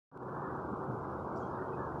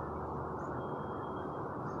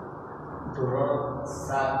ધોરણ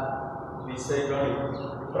 7 વિષય ગણિત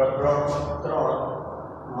પ્રકરણ 3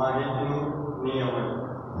 માહિતીનું નિયમન।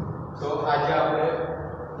 તો આજે આપણે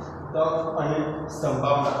તક અને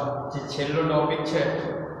સંભાવના જે છેલ્લો ટોપિક છે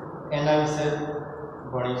એના વિશે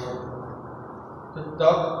ભણીશું। તો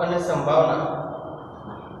તક અને સંભાવના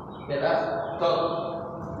પહેલા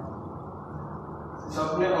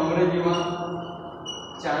તકને અંગ્રેજીમાં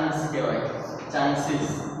ચાન્સ કહેવાય, ચાન્સીસ।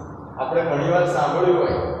 આપણે ઘણીવાર સાંભળ્યું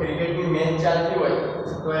હોય ક્રિકેટની મેચ ચાલતી હોય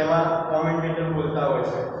તો એમાં કોમેન્ટેટર બોલતા હોય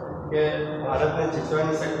છે કે ભારતને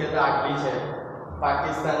જીતવાની શક્યતા આટલી છે,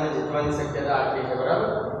 પાકિસ્તાનને જીતવાની શક્યતા આટલી છે, બરાબર?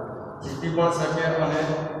 જીતી પણ શકે અને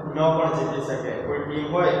ન પણ જીતી શકે। કોઈ ટીમ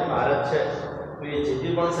હોય ભારત છે તો એ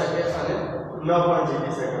જીતી પણ શકે અને ન પણ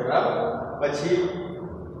જીતી શકે, બરાબર? પછી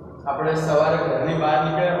આપણે સવારે ઘરની બહાર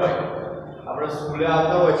નીકળ્યા હોય, આપણે સ્કૂલે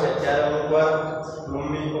આવતા હોય છે ત્યારે અમુકવાર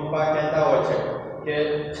મમ્મી પપ્પા કહેતા હોય છે કે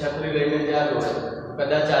છત્રી લઈને જ્યાં હોય,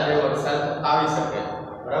 કદાચ આજે વરસાદ આવી શકે,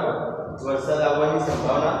 બરાબર? વરસાદ આવવાની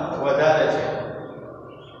સંભાવના વધારે છે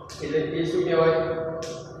એટલે એ શું કહેવાય?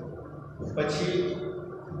 પછી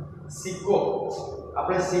સિક્કો,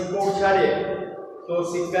 આપણે સિક્કો ઉછાળીએ તો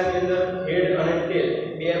સિક્કાની અંદર હેડ અને ટેલ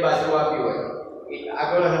બે બાજુ આપી હોય, એક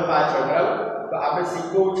આગળ અને પાછળ, બરાબર? તો આપણે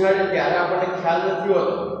સિક્કો ઉછાળીએ ત્યારે આપણને ખ્યાલ નથી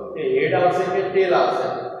હોતો કે હેડ આવશે કે ટેલ આવશે,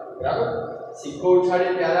 બરાબર? સિક્કો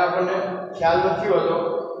ઉછાળીએ ત્યારે આપણને ખ્યાલ નથી હોતો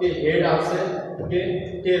કે હેડ આવશે કે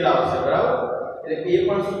ટેલ આવશે, બરાબર? એટલે એ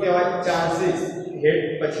પણ શું કહેવાય? ચાન્સીસ। હેડ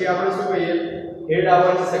પછી આપણે શું કહીએ? હેડ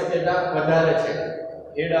આવવાની શક્યતા વધારે છે,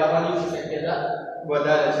 હેડ આવવાની શક્યતા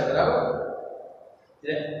વધારે છે, બરાબર?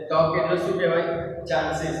 એટલે તક એટલે શું કહેવાય?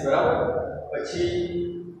 ચાન્સીસ, બરાબર? પછી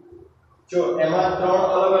જો એમાં ત્રણ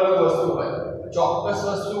અલગ અલગ વસ્તુ હોય, ચોક્કસ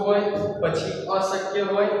વસ્તુ હોય, પછી અશક્ય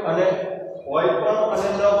હોય અને હોય પણ અને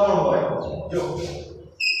ન પણ હોય। જો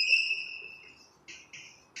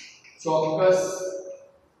ચોક્કસ,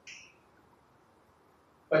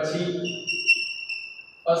 પછી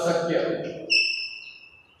અશક્ય,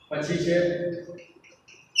 પછી છે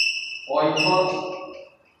હોય પણ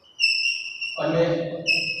અને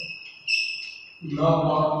ન પણ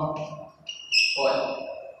હોય,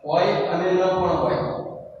 હોય અને ન પણ હોય,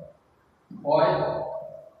 હોય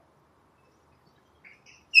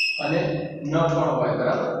અને ન પણ હોય,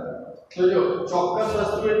 બરાબર? તો જો ચોક્કસ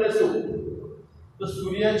વસ્તુ એટલે શું? તો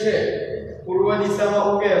સૂર્ય છે પૂર્વ દિશામાં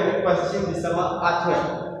ઉગે અને પશ્ચિમ દિશામાં આથમે,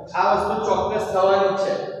 આ વસ્તુ ચોક્કસ થવાની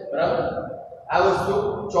છે, બરાબર? આ વસ્તુ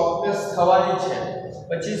ચોક્કસ થવાની છે।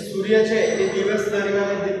 પછી સૂર્ય છે એ દિવસ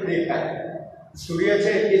દરમિયાન જ દેખાય, સૂર્ય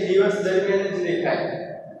છે એ દિવસ દરમિયાન જ દેખાય,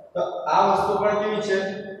 તો આ વસ્તુ પણ કેવી છે?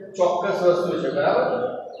 ચોક્કસ વસ્તુ છે, બરાબર?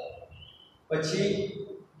 પછી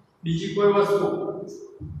બીજી કોઈ વસ્તુ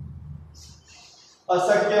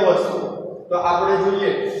અશક્ય વસ્તુ, તો આપણે જોઈએ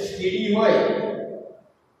કીડી હોય,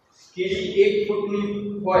 કીડી 1 ફૂટની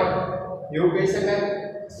હોય એવું કહી શકાય?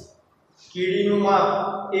 કીડીનું માપ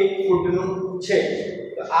 1 ફૂટનું છે,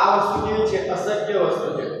 તો આ વસ્તુ કેવી છે? અશક્ય વસ્તુ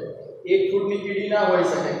છે। 1 ફૂટની કીડી ના હોઈ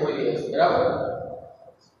શકે કોઈ દિવસ, બરાબર?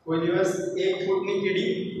 કોઈ દિવસ 1 ફૂટની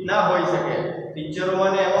કીડી ના હોઈ શકે।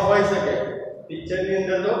 પિક્ચરોમાં ને એમાં હોઈ શકે, પિક્ચરની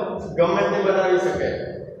અંદર તો ગમે તે બનાવી શકે,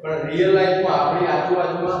 પણ રિયલ લાઈફમાં આપણી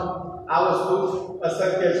આજુબાજુમાં આ વસ્તુ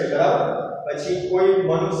અશક્ય છે, બરાબર? પછી કોઈ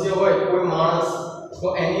મનુષ્ય હોય, કોઈ માણસ, તો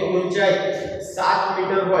એની ઊંચાઈ 7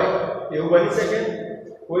 મીટર હોય એવું બની શકે?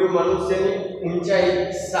 કોઈ મનુષ્યની ઊંચાઈ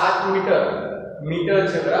 7 મીટર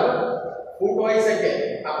છે, બરાબર? ફૂટ હોઈ શકે,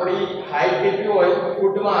 આપણી હાઈટ કેટલી હોય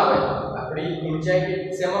ફૂટમાં આવે, આપણી ઊંચાઈ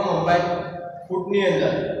શેમાં મપાય? ફૂટની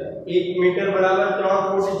અંદર। 1 મીટર બરાબર 3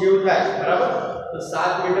 ફૂટ જેવું થાય, બરાબર? તો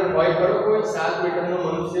 7 મીટર હોય ખરો કોઈ? 7 મીટરનો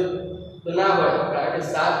મનુષ્ય તો ના હોય, કારણ કે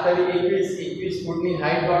 7 તરી 21 ફૂટની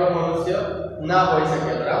હાઈટ વાળો મનુષ્ય ના હોઈ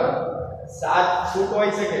શકે, બરાબર? 7 ફૂટ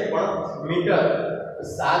હોઈ શકે પણ મીટર,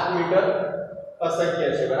 7 મીટર અશક્ય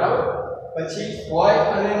છે, બરાબર? પછી હોય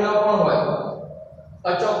અને ન પણ હોય,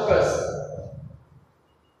 અચોક્કસ,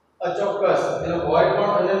 અચોક્કસ એટલે હોય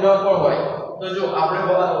પણ અને ન પણ હોય। તો જો આપણે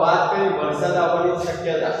વાત કરી વરસાદ આવવાની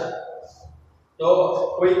શક્યતા, તો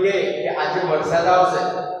કોઈ કહે કે આજે વરસાદ આવશે,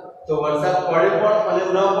 તો વરસાદ પડે પણ અને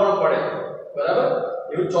ન પણ પડે, બરાબર?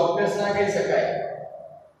 એવું ચોક્કસ ના કહી શકાય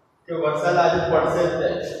કે વરસાદ આજે પડશે જ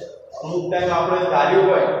નહીં। અમુક ટાઈમ આપણે ધાર્યું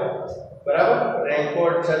હોય, બરાબર,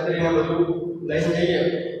 રેનકોટ છત્રી ને બધું લઈને જઈએ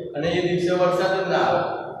અને એ દિવસે વરસાદ જ ના આવે,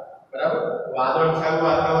 બરાબર? વાદળછાયું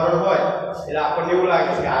વાતાવરણ હોય એટલે આપણને એવું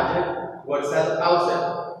લાગે કે આજે વરસાદ આવશે,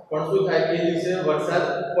 પણ શું થાય? એ દિવસે વરસાદ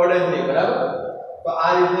પડે જ નહીં, બરાબર? તો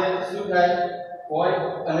આ રીતે શું થાય? હોય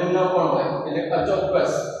અને ન પણ હોય એટલે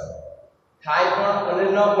અચોક્કસ, થાય પણ અને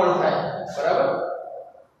ન પણ થાય, બરાબર?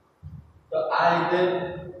 તો આ રીતે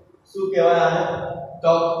શું કહેવાય? આને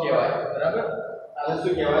તક કહેવાય, બરાબર? આને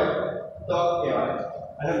શું કહેવાય? તક કહેવાય।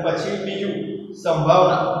 અને પછી બીજું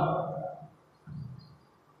સંભાવના.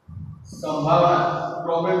 સંભાવના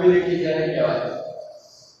પ્રોબેબિલિટી જેને કહેવાય.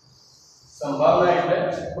 સંભાવના એટલે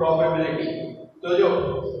પ્રોબેબિલિટી. તો જો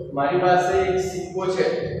મારી પાસે એક સિક્કો છે,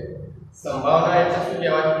 સંભાવના એટલે શું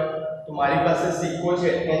કહેવાય? તો મારી પાસે સિક્કો છે,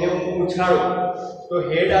 એને હું ઉછાળું તો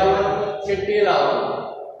હેડ આવવાનું કે ટેલ આવવાનું?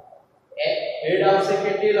 હેડ આવશે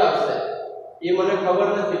કે ટેલ આવશે એ મને ખબર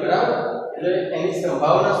નથી, બરાબર? એટલે એની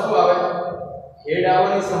સંભાવના શું આવે? હેડ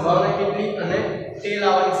આવવાની સંભાવના કેટલી અને ટેલ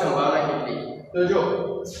આવવાની સંભાવના કેટલી? તો જો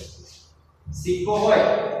સિક્કો હોય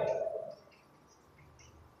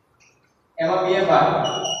એમાં બે ભાગ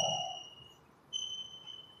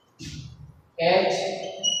h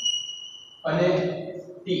અને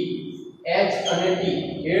t. h અને t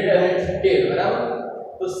હેડ અને ટેલ, બરાબર?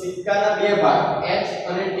 તો સિક્કાના બે ભાગ h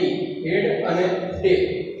અને t, હેડ અને ટેલ.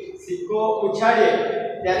 સિક્કો ઉછાળીએ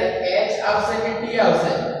ત્યારે h આવશે કે t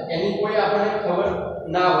આવશે એની કોઈ આપણને ખબર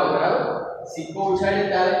ના હોય, બરાબર? સિક્કો ઉછાળીએ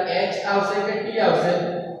ત્યારે h આવશે કે t આવશે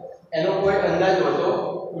એનો કોઈ અંદાજ હોતો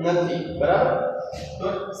નથી, બરાબર? તો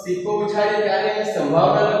સિક્કો ઉછાળીએ ત્યારે એની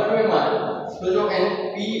સંભાવના લખવી મારે તો જો એને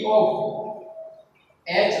p ઓફ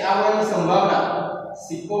h આવવાની સંભાવના.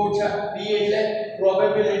 સિક્કો p એટલે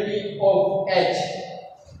probability of h,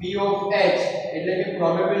 p of h એટલે કે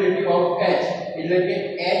પ્રોબેબિલિટી ઓફ h એટલે કે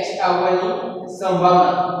h આવવાની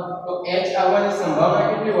સંભાવના. તો h આવવાની સંભાવના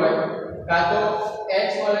કેટલી હોય? કાં તો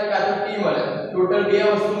h મળે કાં તો t મળે, ટોટલ બે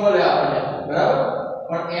વસ્તુ મળે આપણને, બરાબર?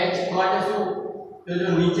 પણ h માટે શું? તો જો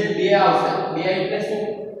નીચે 2 આવશે, 2 એટલે શું?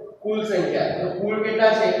 કુલ સંખ્યા. તો કુલ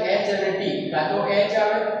કેટલા છે? h અને t. કાં તો h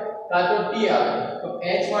આવે કાં તો t આવે. તો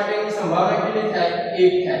h માટેની સંભાવના કેટલી થાય?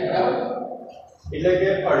 1 થાય, બરાબર? એટલે કે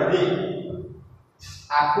અડધી.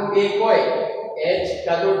 આખું 1 હોય h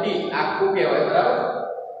કાં તો t આખું કહેવાય, બરાબર?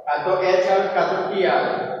 કાં તો h આવે કાં તો t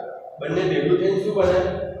આવે, બંને ભેગું થઈને શું બને?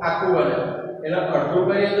 આખું બને. એટલે અડધું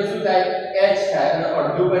કરીએ તો શું થાય? h થાય અને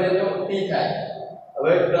અડધું કરીએ તો t થાય.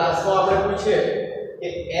 હવે ક્લાસમાં આપણે પૂછીએ કે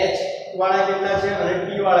h વાળા કેટલા છે અને t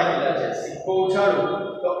વાળા કેટલા છે. સિક્કો ઉછાળું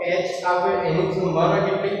તો h આવે એની સંભાવના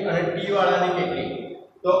કેટલી અને t વાળાની કેટલી?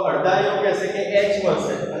 તો અડધા એવું કહેશે કે h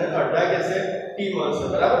મળશે અને અડધા કહેશે t મળશે,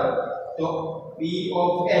 બરાબર? તો p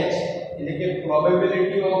ઓફ h એટલે કે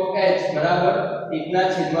પ્રોબેબિલિટી ઓફ h બરાબર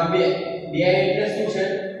 1/2. 2 એટલે શું છે?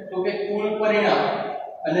 તો કે કુલ પરિણામ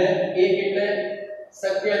અને 1 એટલે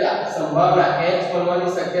શક્યતા, સંભાવના. h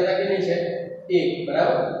મળવાની શક્યતા કેટલી છે? 1,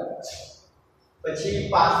 બરાબર? પછી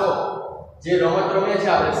પાસો જે રમત રમીએ છે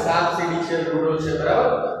આપણે, સાપ સીડી છે, લૂડો છે,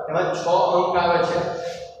 બરાબર? એમાં 6 અંક આવે છે.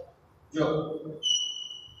 જો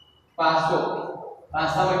પાસો,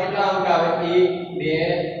 પાસામાં કેટલા અંક આવે? 1 2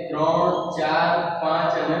 3 4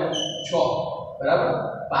 5 અને 6, બરાબર?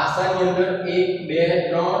 પાસાની અંદર 1 2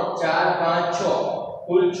 3 4 5 6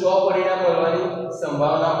 કુલ 6 પરિણામ મળવાની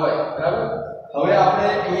સંભાવના હોય, બરાબર? હવે આપણે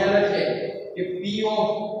અહીંયા લખીએ કે p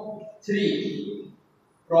ઓફ 3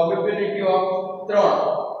 પ્રોબેબિલિટી ઓફ 3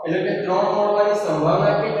 એટલે કે 3 મળવાની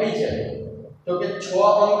સંભાવના કેટલી છે? તો કે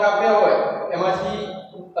 6 અંક આપ્યા હોય એમાંથી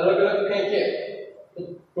અલગ અલગ ફેંકીએ તો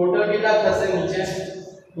ટોટલ કેટલા થશે? નીચે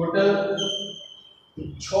ટોટલ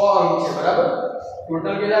 6 અંક છે, બરાબર?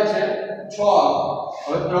 ટોટલ કેટલા છે? 6 અંક.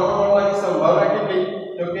 હવે 3 મળવાની સંભાવના કેટલી?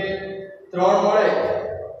 તો કે 3 મળે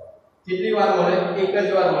કેટલી વાર મળે? એક જ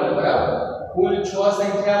વાર મળે, બરાબર? કુલ 6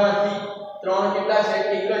 સંખ્યામાંથી 3 કેટલા છે?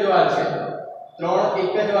 એક જ વાર છે. 3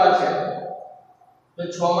 એક જ વાર છે તો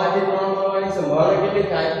 6 માંથી 3 મળવાની સંભાવના કેટલી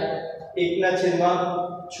થાય?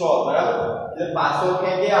 1/6, બરાબર? એટલે પાસો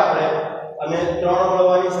ફેંકીએ આપણે અને 3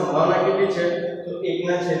 મળવાની સંભાવના કેટલી છે? તો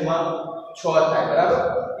 1/6 થાય, બરાબર?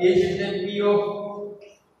 એ જ રીતે p ઓફ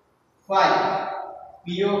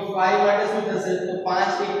 5 માટે શું થશે? તો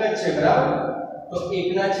 5 એક જ છે, બરાબર? તો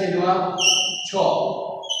 1/6,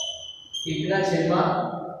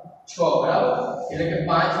 1/6, બરાબર? એટલે કે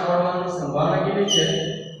 5 મળવાની સંભાવના કેટલી છે?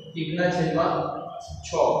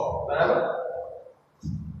 1/6, બરાબર?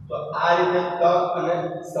 તો આ રીતે તક અને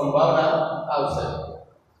સંભાવના આવશે.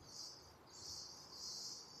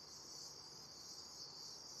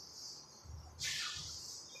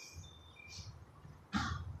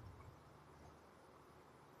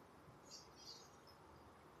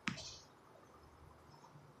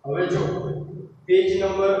 હવે જો પેજ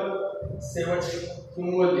નંબર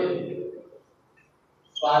 74,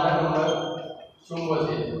 પાના નંબર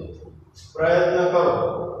 74 પ્રયત્ન કરો.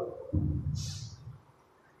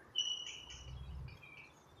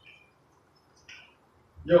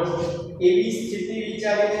 જો એવી સ્થિતિ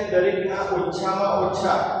વિચારીને દરેકના ઓછામાં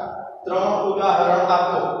ઓછા 3 ઉદાહરણ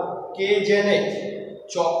આપો કે જેને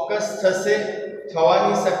ચોક્કસ થશે,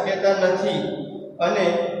 થવાની શક્યતા નથી અને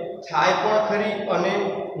થાય પણ ખરી અને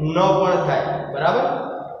ન પણ થાય, બરાબર?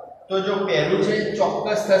 તો જો પહેલું છે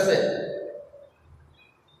ચોક્કસ થશે,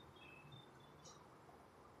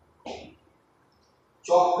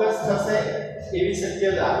 ચોક્કસ થશે એવી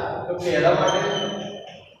શક્યતા, તો પહેલા માટે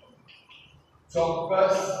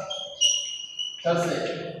ચોક્કસ થશે,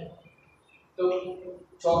 તો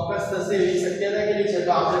ચોક્કસ થશે એવી શક્યતા કેટલી છે?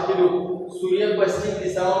 તો આપણે કીધું સૂર્ય પશ્ચિમ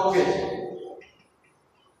દિશામાં ઉગે છે,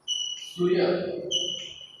 સૂર્ય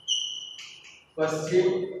પશ્ચિમ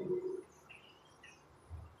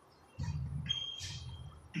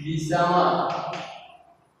દિશામાં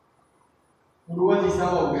પૂર્વ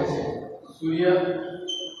દિશામાં ઉગે છે, સૂર્ય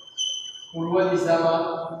પૂર્વ દિશામાં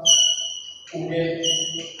ઉગે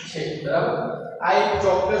છે, બરાબર? આ એક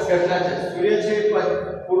ચોક્કસ ઘટના છે. સૂર્ય છે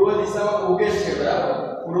પૂર્વ દિશામાં ઉગે છે, બરાબર?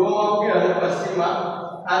 પૂર્વમાં ઉગે અને પશ્ચિમમાં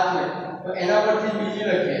આથમે. તો એના પરથી બીજી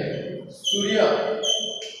લખીએ, સૂર્ય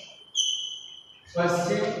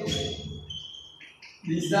પશ્ચિમ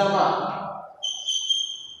દિશામાં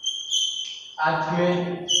આથમે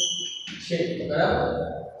છે, બરાબર?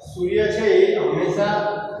 સૂર્ય છે એ હંમેશા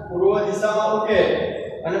પૂર્વ દિશામાં ઉગે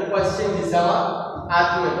અને પશ્ચિમ દિશામાં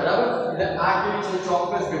આથમે, બરાબર? એટલે આ કેવી છે?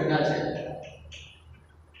 ચોક્કસ ઘટના છે.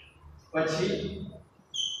 પછી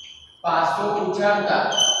પાસો ઉછાળતા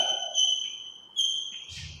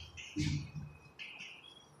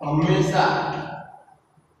હંમેશા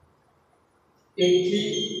 1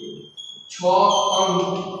 થી 6 અંક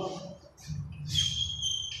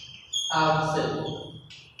આવશે.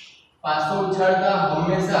 પાસો ઉછાળતા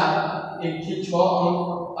હંમેશા 1 થી 6 અંક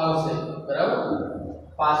આવશે, બરાબર?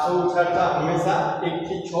 પાસો ઉછાળતા હંમેશા 1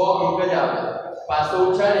 થી 6 અંક જ આવે. પાસો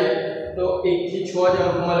ઉછાળીએ તો 1 થી 6 જ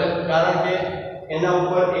અંક મળે, કારણ કે એના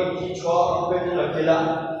ઉપર 1 થી 6 અંક જ લખેલા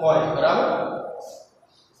હોય, બરાબર?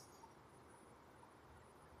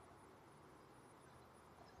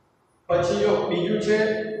 પછી જો બીજું છે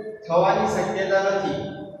થવાની શક્યતા નથી,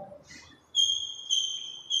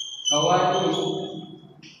 થવાની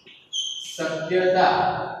શક્યતા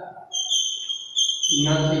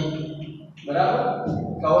નથી, બરાબર?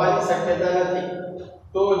 થવાની શક્યતા નથી.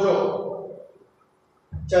 તો જો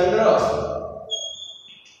ચંદ્ર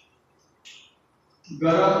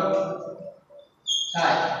ગરમ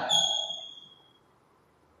થાય,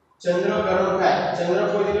 ચંદ્ર ગરમ થાય, ચંદ્ર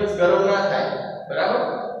કોઈ દિવસ ગરમ ના થાય, બરાબર?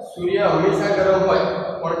 સૂર્ય હંમેશા ગરમ હોય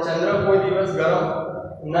પણ ચંદ્ર કોઈ દિવસ ગરમ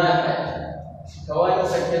ના થાય. થવાની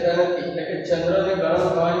શક્યતા નથી, એટલે કે ચંદ્રને ગરમ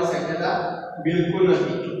થવાની શક્યતા બિલકુલ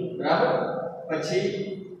નથી, બરાબર? પછી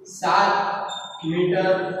 7 મીટર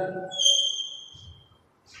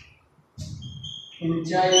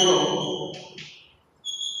ઊંચાઈનો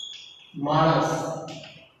માણસ,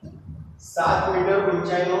 7 મીટર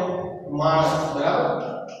ઊંચાઈનો માણસ, બરાબર?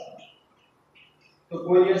 તો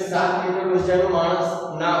કોઈ દિવસ 7 મીટર ઊંચાઈનો માણસ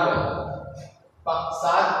ના હોય.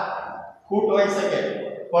 7 ફૂટ હોઈ શકે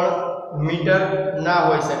પણ મીટર ના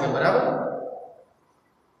હોઈ શકે, બરાબર?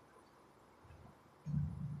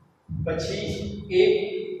 પછી 1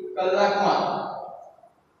 કલાકમાં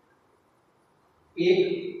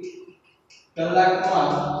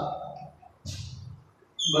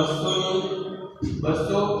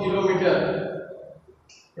 200 કિલોમીટર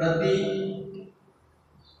પ્રતિ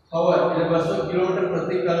અવર, એટલે 200 કિલોમીટર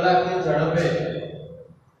પ્રતિ કલાકની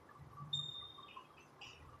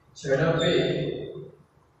ઝડપે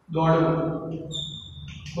દોડવું.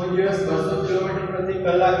 કોઈ દિવસ 200 કિલોમીટર પ્રતિ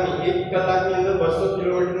કલાકની 1 કલાકની અંદર 200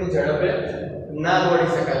 કિલોમીટરની ઝડપે ના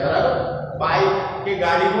દોડી શકાય, બરાબર? બાઇક કે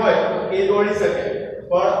ગાડી હોય એ દોડી શકે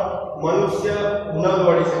પણ મનુષ્ય ન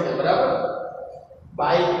દોડી શકે, બરાબર?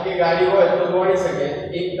 બાઇક કે ગાડી હોય તો દોડી શકે,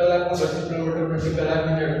 1 કલાકમાં 200 કિલોમીટર પ્રતિ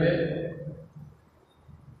કલાકની ઝડપે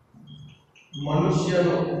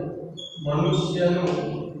મનુષ્યનું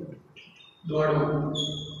દોડવું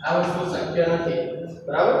આ વસ્તુ શક્ય નથી,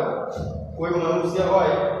 બરાબર? કોઈ મનુષ્ય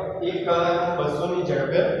હોય 1 કલાકમાં 200 ની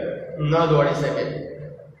ઝડપે ન દોડી શકે.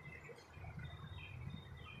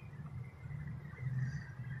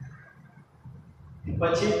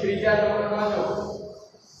 પછી ત્રીજા નંબરમાં જો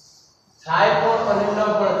થાય પણ અને ન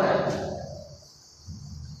પણ થાય.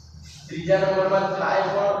 ત્રીજા નંબરમાં થાય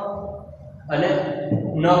પણ અને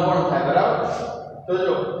ન પણ થાય, બરાબર? તો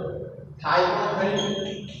જો થાય પણ ખરી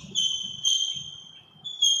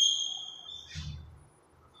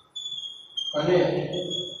અને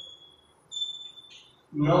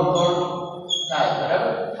ન પણ થાય,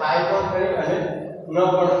 બરાબર? થાય પણ ખરી અને ન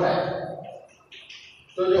પણ થાય.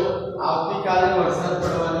 તો જો આવતીકાલે વરસાદ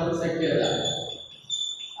પડવાની શક્યતા,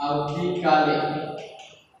 આવતીકાલે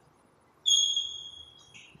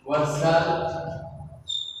વરસાદ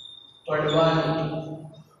પડવાની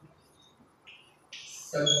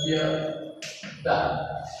શક્યતા,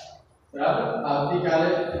 બરાબર? આવતીકાલે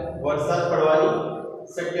વરસાદ પડવાની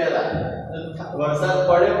શક્યતા. વરસાદ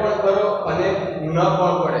પડે પણ ખરો અને ન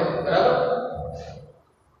પણ પડે, બરાબર.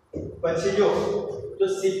 પછી જો તો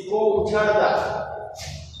સિક્કો ઉછાળતા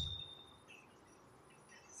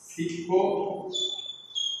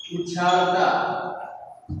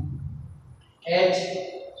H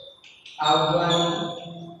આવવાની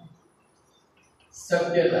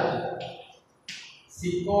શક્યતા.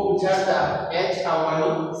 સિક્કો ઉછાળતા H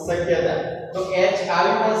આવવાની શક્યતા. તો H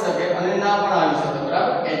આવી પણ શકે અને ના પણ આવી શકે,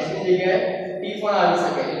 બરાબર. H ની જગ્યાએ T પણ આવી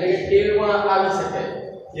શકે, એટલે કે ટેલ પણ આવી શકે.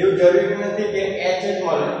 એવું જરૂરી નથી કે H જ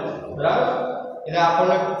મળે, બરાબર. એટલે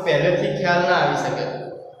આપણને પહેલેથી ખ્યાલ ના આવી શકે.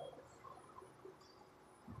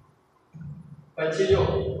 પછી જો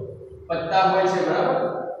પત્તા હોય છે, બરાબર.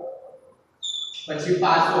 પછી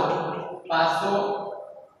પાસો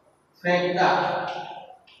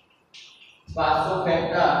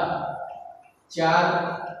ફેંકતા ચાર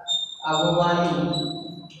આવવાની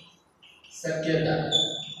શક્યતા.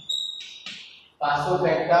 પાસો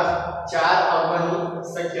ફેંકતા ચાર આવવાની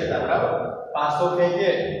શક્યતા, બરાબર. પાસો ફેંકે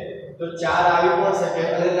તો ચાર આવી પણ શકે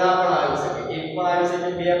અને ના પણ આવી શકે. એક પણ આવી શકે,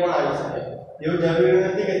 બે પણ આવી શકે. એવું જરૂરી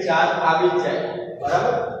નથી કે ચાર આવી જ જાય,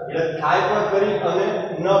 બરાબર. એટલે થાય પણ કરી અને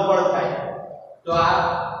ન પણ થાય. તો આ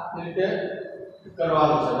રીતે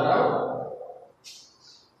કરવાનું છે, બરાબર.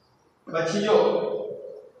 પછી જો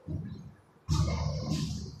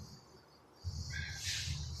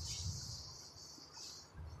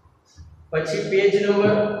પછી પેજ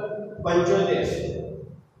નંબર 75.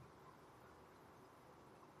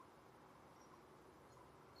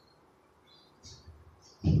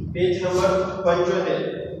 પેજ નંબર 75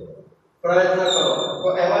 પ્રયત્ન કરો. તો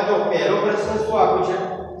એમાં જો પહેલો પ્રશ્ન શું આપ્યું છે?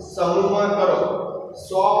 સમૂહમાં કરો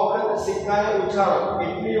 100 વખત સિક્કાને ઉછાળો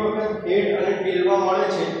કેટલી વખત હેડ અને ટેલમાં મળે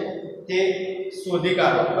છે તે શોધી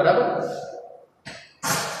કાઢો, બરાબર.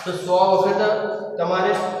 તો 100 વખત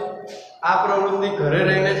તમારે આ પ્રવૃત્તિ ઘરે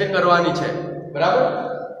રહીને જ કરવાની છે, બરાબર.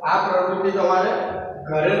 આ પ્રવૃત્તિ તમારે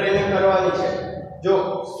ઘરે રહીને કરવાની છે. જો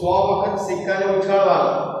 100 વખત સિક્કાને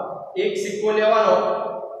ઉછાળવાનો, એક સિક્કો લેવાનો,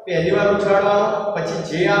 પહેલી વાર ઉછાળવાનો, પછી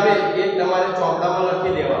જે આવે એ તમારે ચોપડામાં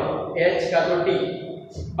લખી દેવાનો, H કાં તો T,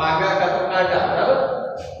 પાગા કાં તો કાંટા, બરાબર.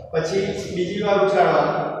 પછી બીજી વાર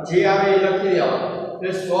ઉછાળવાનો, જે આવે એ લખી દેવાનો.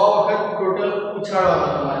 એટલે 100 વખત ટોટલ ઉછાળવાનો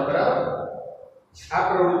તમારે, બરાબર. આ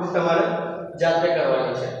પ્રવૃત્તિ તમારે જાતે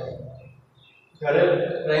કરવાની છે, ઘરે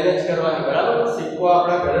રહીને જ કરવાની, બરાબર. સિક્કો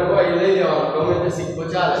આપણા ઘરે હોય એ લઈ લેવાનો, ગમે તે સિક્કો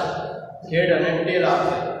ચાલે, હેડ અને ટેલ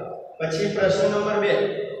આપે. પછી પ્રશ્ન નંબર 2,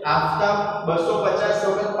 આફતાબ 250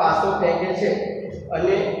 વખત પાસો ફેંકે છે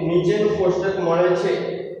અને નીચેનું કોષ્ટક મળે છે.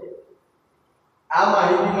 આ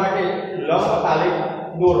માહિતી માટે લંબ આલેખ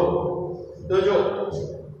દોરો. તો જો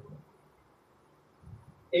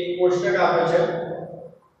એક કોષ્ટક આપે છે,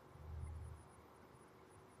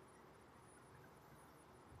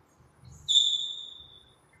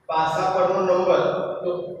 પાસા પરનો નંબર,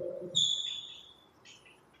 તો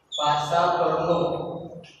પાસા પરનો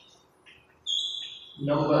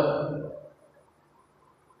નંબર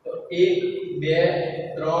તો 1 2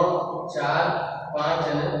 3 4 5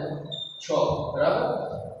 અને 6, બરાબર.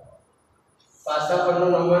 પાસા પરનો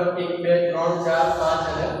નંબર 1 2 3 4 5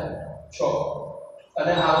 અને 6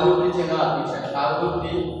 અને આવૃત્તિ ચિહ્ન આપ્યું છે,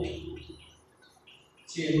 આવૃત્તિ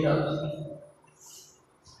ચિહ્ન.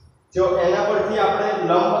 જો એના પરથી આપણે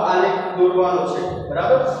લંબ આલેખ દોરવાનો છે,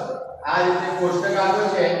 બરાબર. આ રીતે કોષ્ટક આપ્યો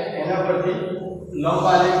છે, એના પરથી લંબ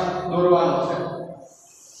આલેખ દોરવાનો છે.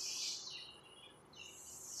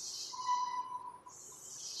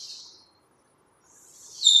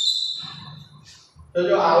 તો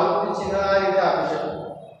જો આવૃત્તિ ચિહ્ન આ રીતે આપ્યું છે,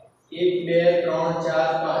 1 2 3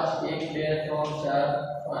 4 5, 1 2 3 4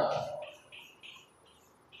 5.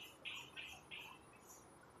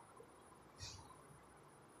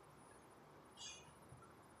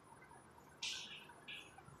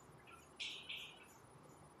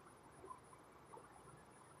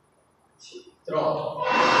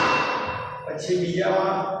 પછી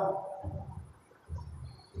બીજામાં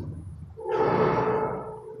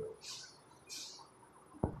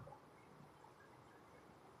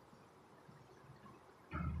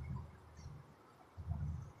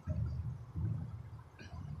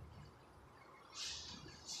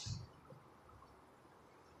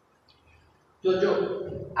તો જો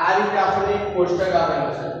આ રીતે આપણે એક કોષ્ટક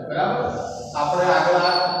આપેલું છે, બરાબર. આપણે આગળ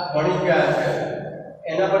આ ભણી ગયા છે,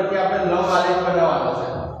 એના પરથી આપણે લંબ આલેખ બનાવવાનો છે.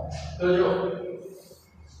 તો જો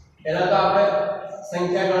પહેલા તો આપણે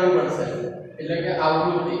સંખ્યા ગણવી પડશે, એટલે કે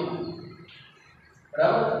આવૃત્તિ,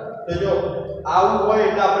 બરાબર. તો જો આવું હોય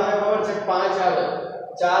એટલે આપણને ખબર છે 5 આવે,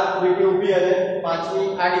 4 લીટી ઊભી અને 5મી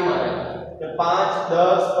આડી મારે. તો 5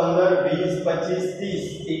 10 15 20 25 30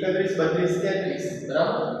 31 32 33,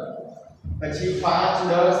 બરાબર. પછી 5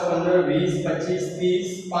 10 15 20 25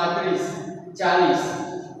 30 35 40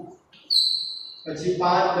 પછી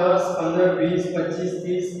 5 10 15 20 25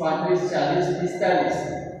 30 35 40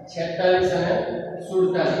 45 46 અને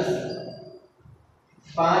 47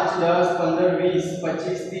 5 10 15 20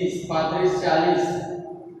 25 30 35 40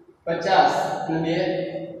 50 અને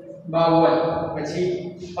 52 પછી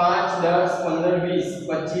 5 10 15 20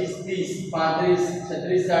 25 30 35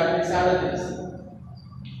 36 37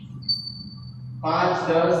 5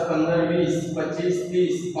 10 15 20 25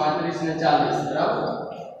 30 35 ને 40 બરાબર।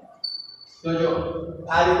 તો જો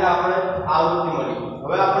આ રીતે આપણે આવૃત્તિ મળી।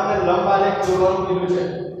 હવે આપણને લંબ આલેખ દોરવાનું કીધું છે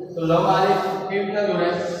તો લંબ આલેખ કેવી રીતે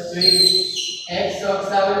દોરાય તો એક x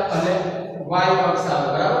અક્ષ આવે અને y અક્ષ આવે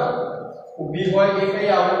બરાબર। ઊભી હોય એ કઈ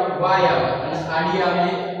આવે y આવે અને આડી આવે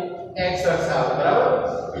x અક્ષ આવે બરાબર।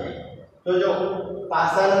 તો જો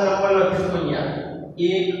પાસાનો નંબર લખીશું અહીંયા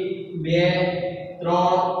 1 2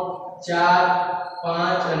 3 4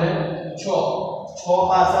 5 અને 6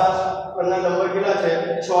 પાસા પરના નંબર કેટલા છે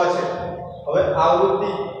 6 છે। હવે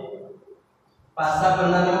આવૃત્તિ પાસા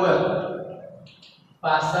પરના નંબર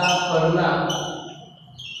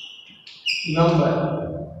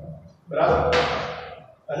બરાબર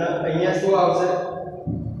અને અહીંયા શું આવશે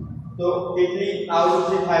તો કેટલી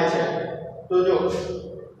આવૃત્તિ થાય છે તો જો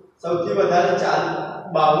સૌથી વધારે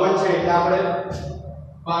 52 છે એટલે આપણે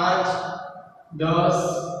 5 10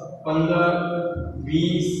 15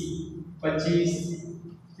 20 25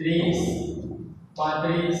 30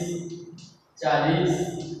 35 40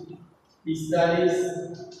 45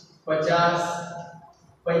 50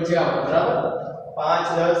 55 બરાબર 5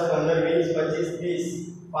 10 15 20 25 30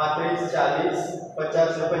 35 40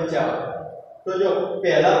 50 ને 55 તો જો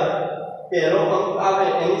પહેલો અંક આવે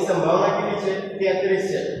એની સંભાવના કેટલી છે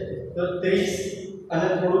 33 છે તો 30 અને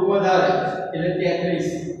થોડુંક વધારે એટલે 33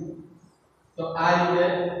 તો આ રીતે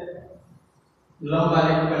લંબ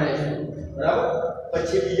આલેખ બનાવીશું બરાબર।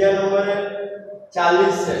 પછી બીજા નંબરે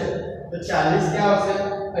 40 છે તો 40 ક્યાં આવશે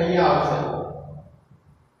અહીંયા આવશે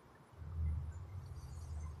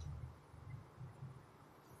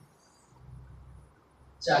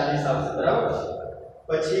 40 આવશે બરાબર।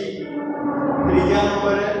 પછી ત્રીજા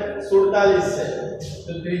નંબરે 47 છે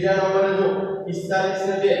તો ત્રીજા નંબરે જો 45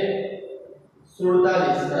 ને 2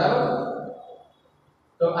 47 બરાબર।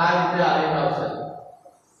 તો આ રીતે આલેખ આવશે।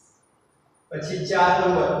 પછી 4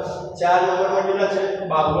 નંબરમાં કેટલા છે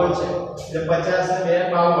 52 છે એટલે 50 ને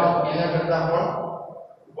 2 52 એના કરતા પણ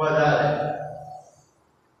વધારે।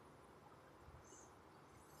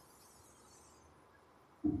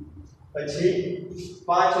 પછી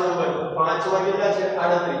 5 નંબર 5 માં કેટલા છે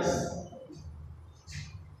 38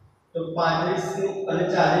 તો 35 અને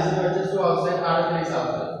 40 ની વચ્ચે શું આવશે 38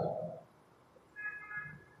 આવશે।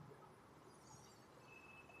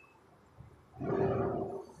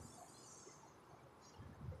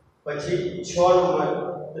 પછી 6 નંબર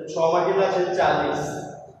તો 6 માં કેટલા છે 40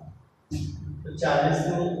 તો 40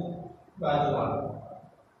 ની બાજુમાં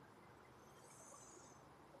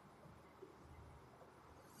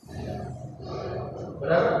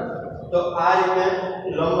બરાબર। તો આ રીતે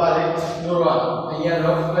લંબ આલેખ દોરવાનો અહીંયા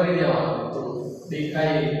રફ કરી દેવાનો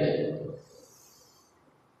દેખાય એ રીતે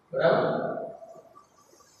બરાબર।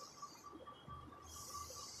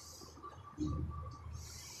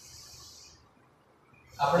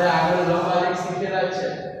 આપણે આગળ લંબ આલેખ શીખેલા છે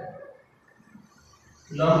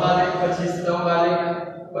લંબ આલેખ પછી સ્તંભ આલેખ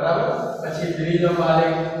બરાબર પછી દ્વિલંબ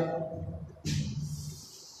આલેખ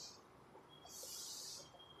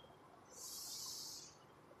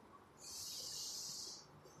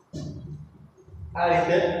આ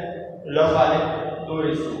રીતે લંબ આલેખ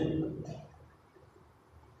દોરીશું।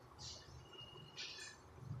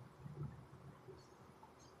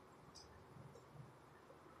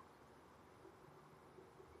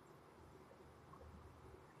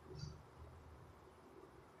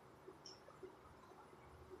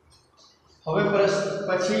 હવે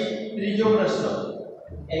પછી ત્રીજો પ્રશ્ન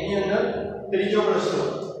એની અંદર ત્રીજો પ્રશ્ન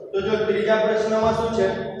તો જો ત્રીજા પ્રશ્નમાં શું છે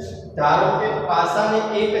ધારો કે પાસાને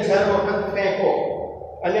 1000 વખત ફેંકો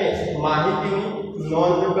અને માહિતીની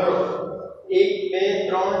નોંધ કરો 1 2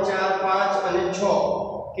 3 4 5 અને 6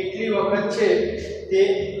 કેટલી વખત છે તે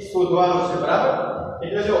શોધવાનું છે બરાબર।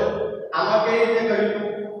 એટલે જો આમાં કઈ રીતે કર્યું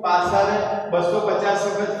પાસાને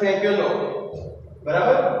 250 વખત ફેંક્યો તો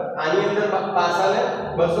બરાબર આની અંદર પાસાને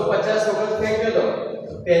 250 વખત ફેંક્યો તો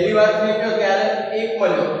પહેલી વાર ફેંક્યો ત્યારે 1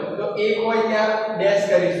 મળ્યો તો 1 હોય ત્યાં ડેશ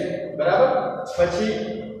કરીશું બરાબર। પછી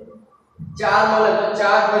 4 મળે તો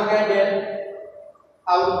 4 હોય ત્યાં ડેશ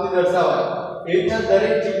આવૃત્તિ દર્શાવાય। એ રીતના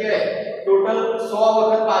દરેક જગ્યાએ ટોટલ 100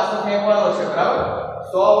 વખત પાસો ફેંકવાનો છે બરાબર।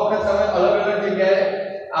 100 વખત તમે અલગ અલગ જગ્યાએ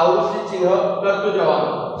આવું ચિહ્ન કરતું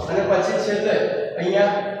જવાનું અને પછી છેલ્લે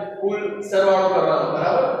અહીંયા કુલ સરવાળો કરવાનો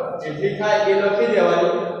બરાબર જેટલી થાય એ લખી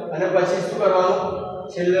દેવાની અને પછી શું કરવાનું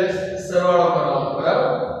છેલ્લે સરવાળો કરવાનો બરાબર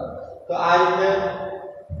તો આ રીતે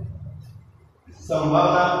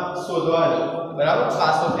સંભાવના શોધવાની બરાબર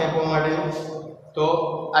પાસો ફેંકવા માટેનું તો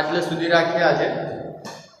આટલે સુધી રાખીએ આજે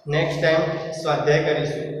નેક્સ્ટ ટાઈમ સ્વાધ્યાય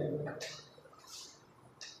કરીશું